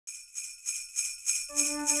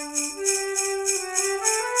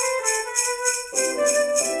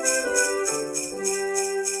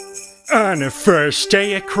On the first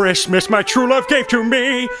day of Christmas, my true love gave to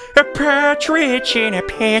me a partridge in a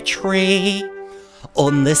pear tree.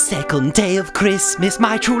 On the second day of Christmas,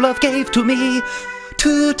 my true love gave to me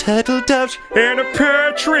 2 turtle doves and a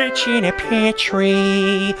partridge in a pear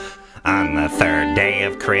tree. On the third day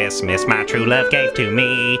of Christmas, my true love gave to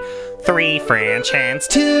me 3 French hens,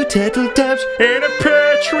 2 turtle doves and a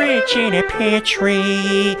partridge in a pear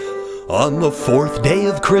tree. On the fourth day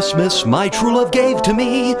of Christmas, my true love gave to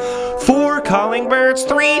me 4 calling birds,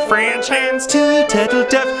 3 French hens, 2 turtle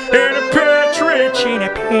doves and a partridge in a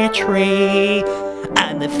pear tree.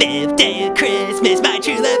 On the fifth day of Christmas, my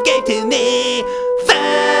true love gave to me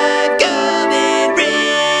 5 golden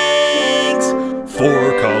rings,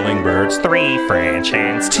 4 calling birds, 3 French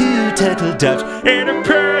hens, 2 turtle doves and a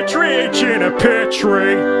partridge in a pear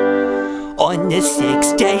tree. On the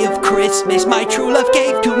sixth day of Christmas, my true love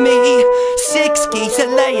gave to me 6 geese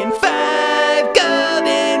a-laying, 5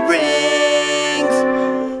 golden rings,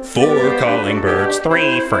 4 calling birds,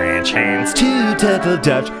 3 French hens, 2 turtle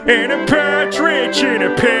doves and a partridge in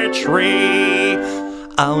a pear tree.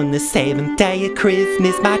 On the seventh day of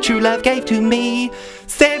Christmas, my true love gave to me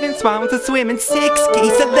 7 swans a-swimming, 6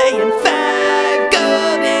 geese a-laying, 5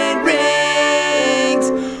 golden rings,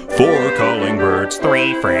 4 calling birds,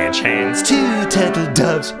 3 French hens, 2 turtle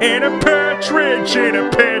doves and a partridge in a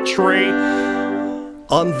pear tree.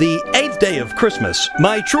 On the 8th day of Christmas,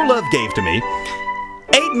 my true love gave to me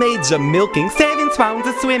 8 maids a-milking, 7 swans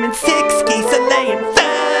a-swimming, 6 geese a-laying,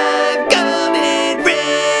 5 golden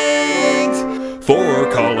rings,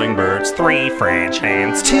 4 calling birds, 3 French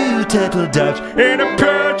hens, 2 turtle doves and a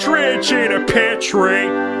partridge in a pear tree.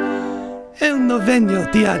 El noveno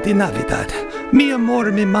dia de Navidad, mi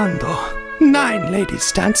amor mi mando. 9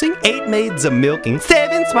 ladies dancing, 8 maids a-milking,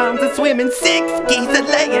 7 swans a-swimming, 6 geese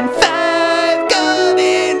a-laying, 5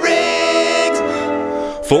 golden rings,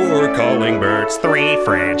 4 calling birds, 3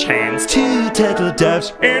 French hens, 2 turtle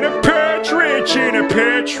doves and a partridge in a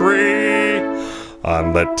pear tree.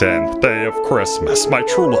 On the 10th day of Christmas, my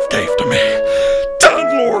true love gave to me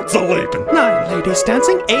 10 lords a-leaping, 9 ladies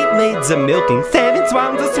dancing, 8 maids a-milking, 7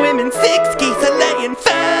 swans a-swimming, 6 geese a-laying,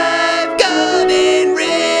 5 golden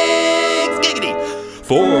rings, giggity,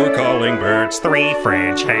 4 calling birds, 3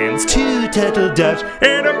 French hens, 2 turtle doves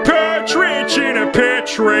and a partridge in a pear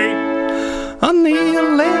tree. on the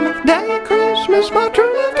 11th day of Christmas, my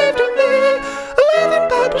true love gave to me 11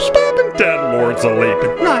 pipers popping, 10 lords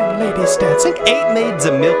a-leaping, 9 ladies dancing, 8 maids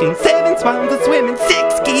a-milking, 7 swans a-swimming,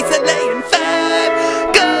 6 geese a-laying,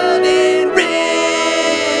 5 golden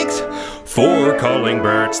rings, 4 calling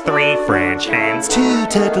birds, 3 French hens, 2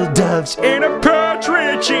 turtle doves and a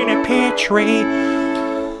partridge in a pear tree.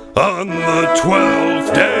 On the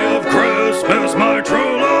 12th day of Christmas, my true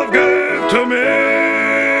love gave to me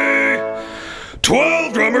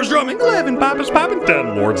 12 drummers drumming, 11 pipers popping,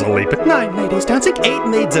 10 lords a-leaping, 9 ladies dancing, 8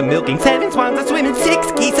 maids a-milking, 7 swans a-swimming,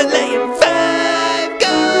 6 geese a-laying, 5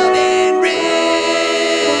 golden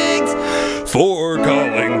rings, 4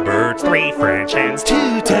 calling birds, 3 French hens,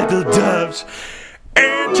 2 turtle doves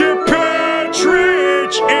and a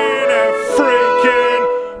partridge in a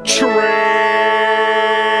freaking tree.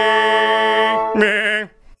 Meh.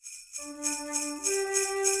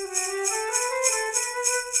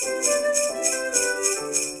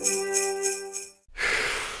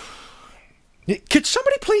 Could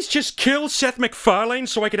somebody please just kill Seth MacFarlane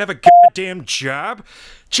so I could have a goddamn job?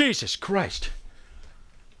 Jesus Christ.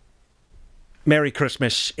 Merry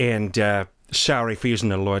Christmas, and sorry for using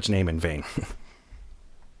the Lord's name in vain.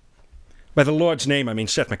 By the Lord's name, I mean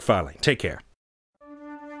Seth MacFarlane. Take care.